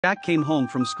Jack came home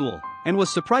from school and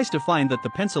was surprised to find that the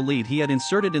pencil lead he had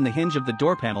inserted in the hinge of the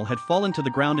door panel had fallen to the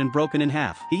ground and broken in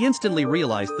half. He instantly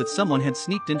realized that someone had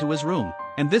sneaked into his room,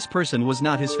 and this person was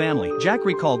not his family. Jack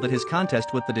recalled that his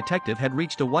contest with the detective had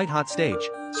reached a white-hot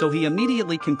stage, so he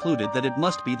immediately concluded that it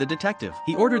must be the detective.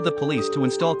 He ordered the police to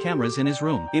install cameras in his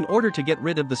room in order to get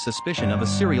rid of the suspicion of a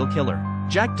serial killer.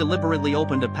 Jack deliberately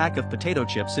opened a pack of potato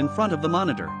chips in front of the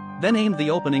monitor, then aimed the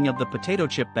opening of the potato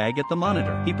chip bag at the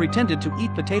monitor. He pretended to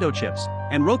eat potato chips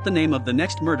and wrote the name of the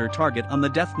next murder target on the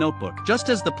death notebook. Just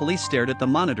as the police stared at the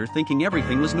monitor thinking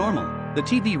everything was normal, the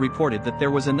TV reported that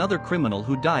there was another criminal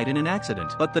who died in an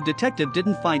accident. But the detective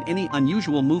didn't find any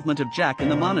unusual movement of Jack in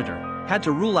the monitor, had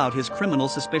to rule out his criminal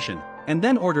suspicion, and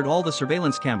then ordered all the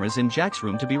surveillance cameras in Jack's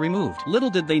room to be removed. Little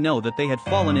did they know that they had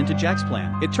fallen into Jack's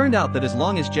plan. It turned out that as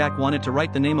long as Jack wanted to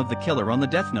write the name of the killer on the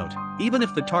death note, even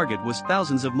if the target was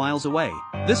thousands of miles away,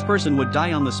 this person would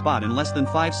die on the spot in less than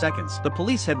 5 seconds. The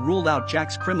police had ruled out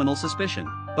Jack's criminal suspicion,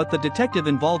 but the detective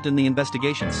involved in the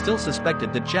investigation still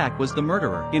suspected that Jack was the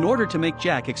murderer. In order to make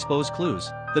Jack expose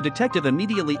clues, the detective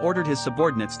immediately ordered his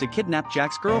subordinates to kidnap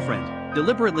Jack's girlfriend,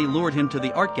 deliberately lured him to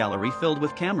the art gallery filled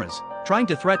with cameras, trying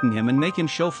to threaten him and make him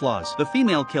show flaws. The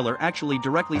female killer actually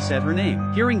directly said her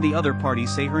name. Hearing the other party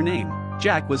say her name,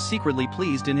 Jack was secretly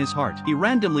pleased in his heart. He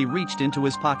randomly reached into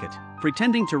his pocket,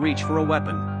 pretending to reach for a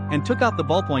weapon, and took out the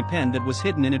ballpoint pen that was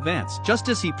hidden in advance. Just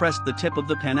as he pressed the tip of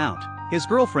the pen out, his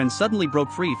girlfriend suddenly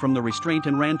broke free from the restraint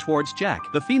and ran towards Jack.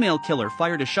 The female killer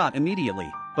fired a shot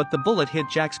immediately, but the bullet hit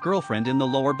Jack's girlfriend in the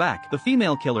lower back. The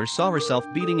female killer saw herself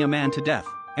beating a man to death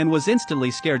and was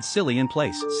instantly scared silly in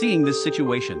place. Seeing this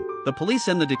situation, the police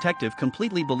and the detective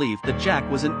completely believed that Jack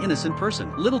was an innocent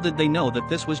person. Little did they know that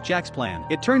this was Jack's plan.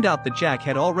 It turned out that Jack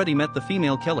had already met the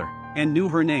female killer and knew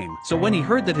her name. So when he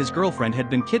heard that his girlfriend had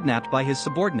been kidnapped by his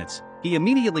subordinates, he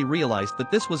immediately realized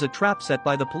that this was a trap set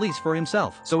by the police for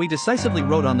himself. So he decisively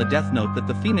wrote on the death note that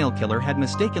the female killer had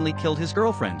mistakenly killed his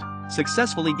girlfriend,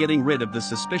 successfully getting rid of the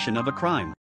suspicion of a crime.